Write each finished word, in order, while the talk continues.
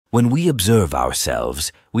When we observe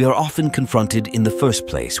ourselves, we are often confronted in the first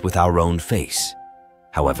place with our own face.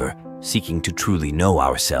 However, seeking to truly know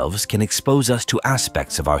ourselves can expose us to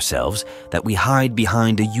aspects of ourselves that we hide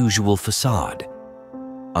behind a usual facade.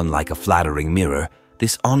 Unlike a flattering mirror,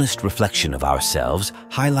 this honest reflection of ourselves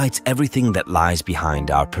highlights everything that lies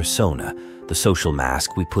behind our persona, the social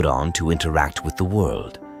mask we put on to interact with the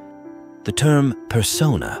world. The term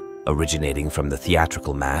persona, originating from the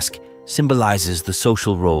theatrical mask, symbolizes the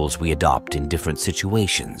social roles we adopt in different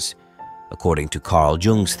situations. According to Carl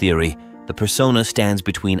Jung's theory, the persona stands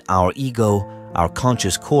between our ego, our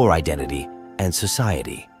conscious core identity, and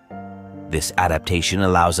society. This adaptation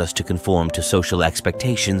allows us to conform to social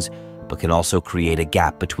expectations, but can also create a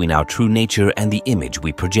gap between our true nature and the image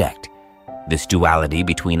we project. This duality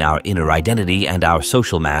between our inner identity and our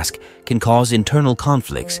social mask can cause internal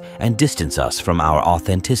conflicts and distance us from our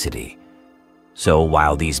authenticity. So,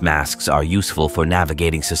 while these masks are useful for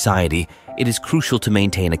navigating society, it is crucial to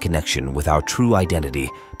maintain a connection with our true identity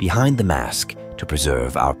behind the mask to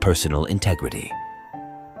preserve our personal integrity.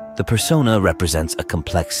 The persona represents a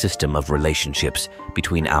complex system of relationships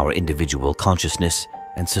between our individual consciousness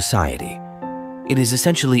and society. It is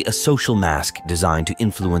essentially a social mask designed to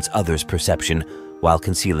influence others' perception while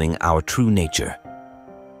concealing our true nature.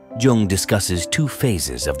 Jung discusses two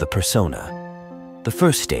phases of the persona. The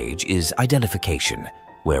first stage is identification,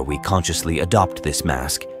 where we consciously adopt this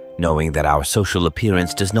mask, knowing that our social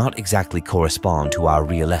appearance does not exactly correspond to our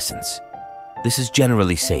real essence. This is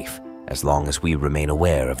generally safe, as long as we remain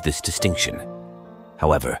aware of this distinction.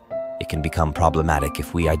 However, it can become problematic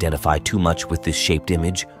if we identify too much with this shaped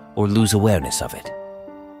image or lose awareness of it.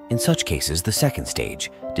 In such cases, the second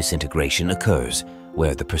stage, disintegration, occurs,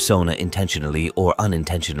 where the persona intentionally or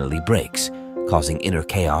unintentionally breaks, causing inner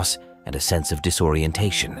chaos and a sense of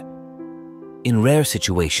disorientation. In rare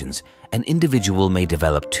situations, an individual may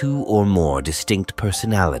develop two or more distinct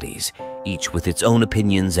personalities, each with its own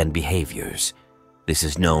opinions and behaviors. This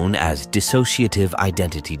is known as dissociative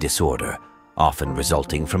identity disorder, often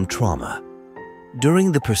resulting from trauma.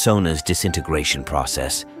 During the persona's disintegration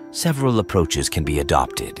process, several approaches can be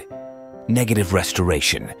adopted. Negative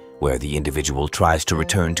restoration, where the individual tries to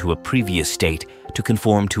return to a previous state to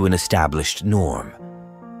conform to an established norm.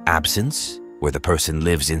 Absence, where the person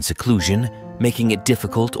lives in seclusion, making it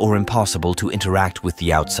difficult or impossible to interact with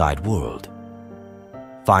the outside world.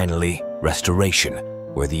 Finally, restoration,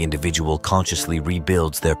 where the individual consciously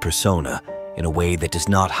rebuilds their persona in a way that does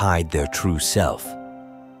not hide their true self.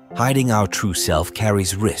 Hiding our true self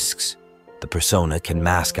carries risks. The persona can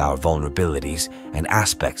mask our vulnerabilities and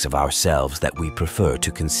aspects of ourselves that we prefer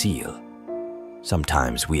to conceal.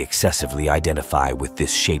 Sometimes we excessively identify with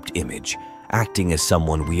this shaped image, acting as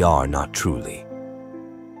someone we are not truly.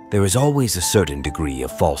 There is always a certain degree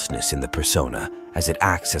of falseness in the persona, as it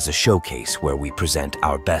acts as a showcase where we present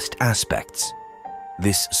our best aspects.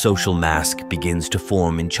 This social mask begins to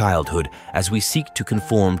form in childhood as we seek to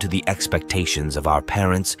conform to the expectations of our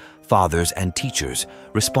parents, fathers, and teachers,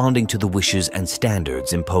 responding to the wishes and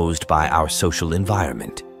standards imposed by our social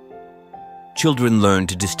environment. Children learn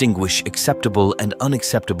to distinguish acceptable and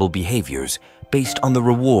unacceptable behaviors based on the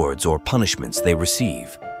rewards or punishments they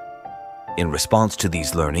receive. In response to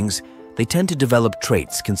these learnings, they tend to develop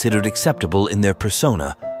traits considered acceptable in their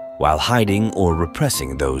persona, while hiding or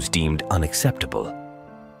repressing those deemed unacceptable.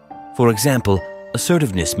 For example,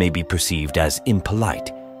 assertiveness may be perceived as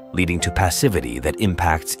impolite, leading to passivity that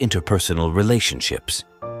impacts interpersonal relationships.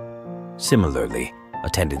 Similarly, a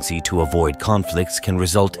tendency to avoid conflicts can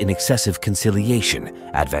result in excessive conciliation,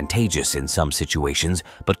 advantageous in some situations,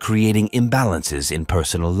 but creating imbalances in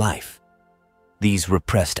personal life. These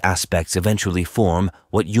repressed aspects eventually form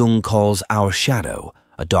what Jung calls our shadow,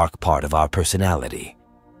 a dark part of our personality.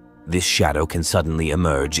 This shadow can suddenly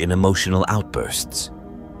emerge in emotional outbursts.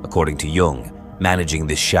 According to Jung, managing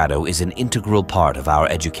this shadow is an integral part of our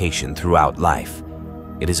education throughout life.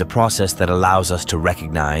 It is a process that allows us to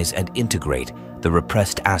recognize and integrate the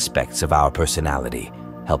repressed aspects of our personality,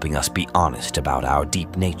 helping us be honest about our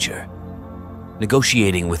deep nature.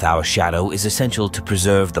 Negotiating with our shadow is essential to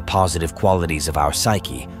preserve the positive qualities of our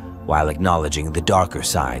psyche while acknowledging the darker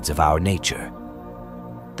sides of our nature.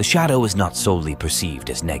 The shadow is not solely perceived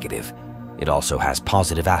as negative. It also has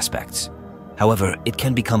positive aspects. However, it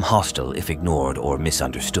can become hostile if ignored or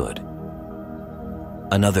misunderstood.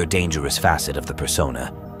 Another dangerous facet of the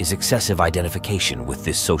persona is excessive identification with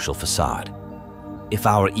this social facade. If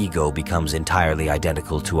our ego becomes entirely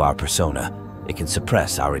identical to our persona, it can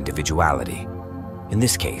suppress our individuality. In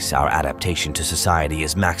this case, our adaptation to society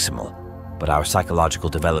is maximal, but our psychological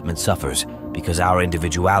development suffers because our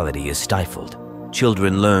individuality is stifled.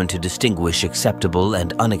 Children learn to distinguish acceptable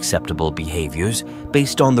and unacceptable behaviors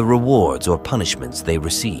based on the rewards or punishments they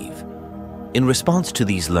receive. In response to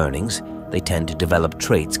these learnings, they tend to develop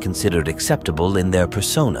traits considered acceptable in their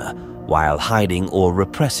persona while hiding or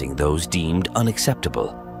repressing those deemed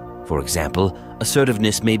unacceptable. For example,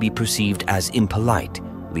 assertiveness may be perceived as impolite,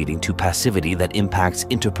 leading to passivity that impacts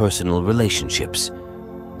interpersonal relationships.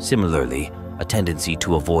 Similarly, a tendency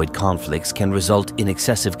to avoid conflicts can result in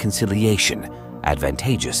excessive conciliation,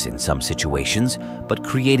 advantageous in some situations, but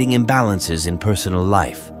creating imbalances in personal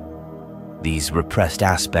life. These repressed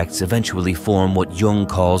aspects eventually form what Jung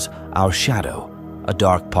calls our shadow, a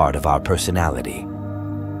dark part of our personality.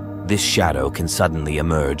 This shadow can suddenly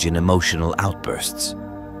emerge in emotional outbursts.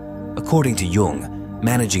 According to Jung,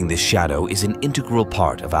 managing this shadow is an integral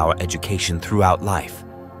part of our education throughout life.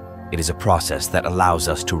 It is a process that allows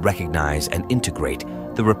us to recognize and integrate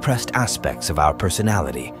the repressed aspects of our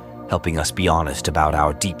personality, helping us be honest about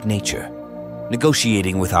our deep nature.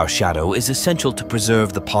 Negotiating with our shadow is essential to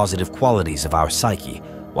preserve the positive qualities of our psyche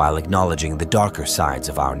while acknowledging the darker sides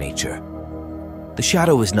of our nature. The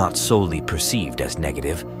shadow is not solely perceived as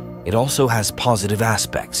negative, it also has positive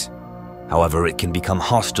aspects. However, it can become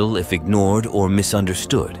hostile if ignored or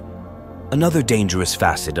misunderstood. Another dangerous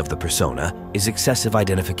facet of the persona is excessive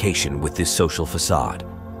identification with this social facade.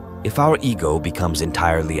 If our ego becomes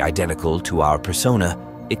entirely identical to our persona,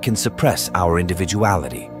 it can suppress our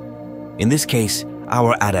individuality. In this case,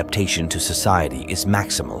 our adaptation to society is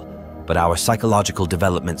maximal, but our psychological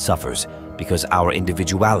development suffers because our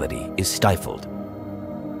individuality is stifled.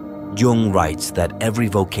 Jung writes that every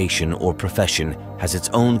vocation or profession has its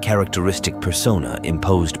own characteristic persona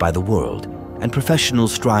imposed by the world, and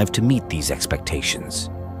professionals strive to meet these expectations.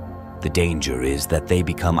 The danger is that they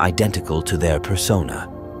become identical to their persona.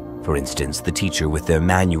 For instance, the teacher with their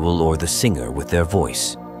manual or the singer with their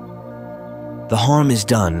voice. The harm is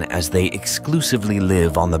done as they exclusively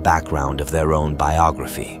live on the background of their own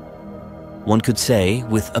biography. One could say,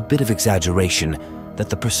 with a bit of exaggeration, that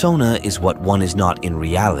the persona is what one is not in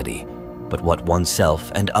reality, but what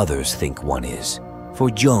oneself and others think one is. For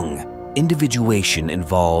Jung, individuation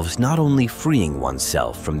involves not only freeing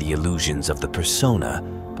oneself from the illusions of the persona,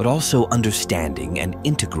 but also understanding and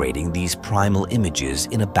integrating these primal images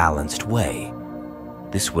in a balanced way.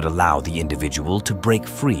 This would allow the individual to break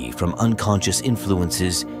free from unconscious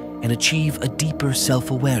influences and achieve a deeper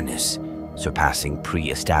self-awareness, surpassing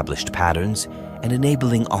pre-established patterns and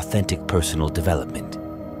enabling authentic personal development.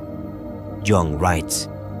 Jung writes,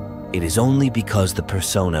 "It is only because the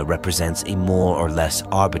persona represents a more or less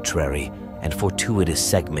arbitrary and fortuitous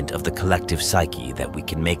segment of the collective psyche that we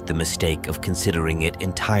can make the mistake of considering it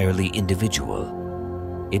entirely individual.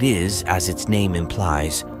 It is, as its name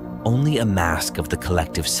implies, only a mask of the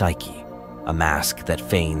collective psyche, a mask that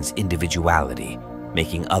feigns individuality,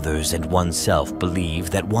 making others and oneself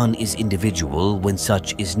believe that one is individual when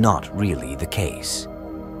such is not really the case."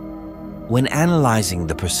 When analyzing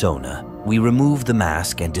the persona, we remove the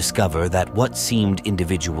mask and discover that what seemed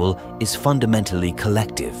individual is fundamentally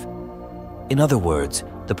collective. In other words,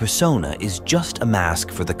 the persona is just a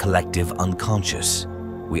mask for the collective unconscious.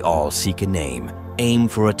 We all seek a name, aim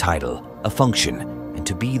for a title, a function, and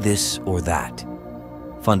to be this or that.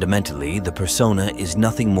 Fundamentally, the persona is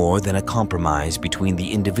nothing more than a compromise between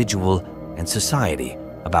the individual and society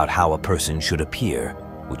about how a person should appear,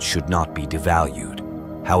 which should not be devalued.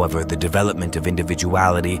 However, the development of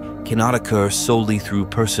individuality cannot occur solely through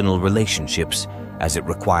personal relationships, as it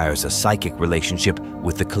requires a psychic relationship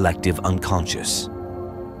with the collective unconscious.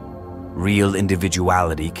 Real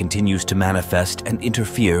individuality continues to manifest and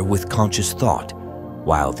interfere with conscious thought,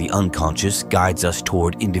 while the unconscious guides us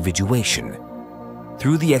toward individuation.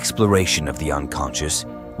 Through the exploration of the unconscious,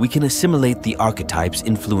 we can assimilate the archetypes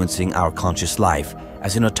influencing our conscious life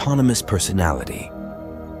as an autonomous personality.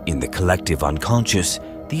 In the collective unconscious,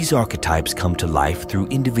 these archetypes come to life through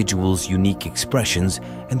individuals' unique expressions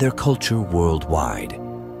and their culture worldwide.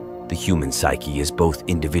 The human psyche is both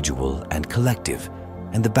individual and collective,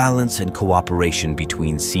 and the balance and cooperation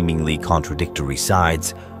between seemingly contradictory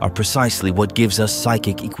sides are precisely what gives us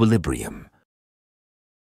psychic equilibrium.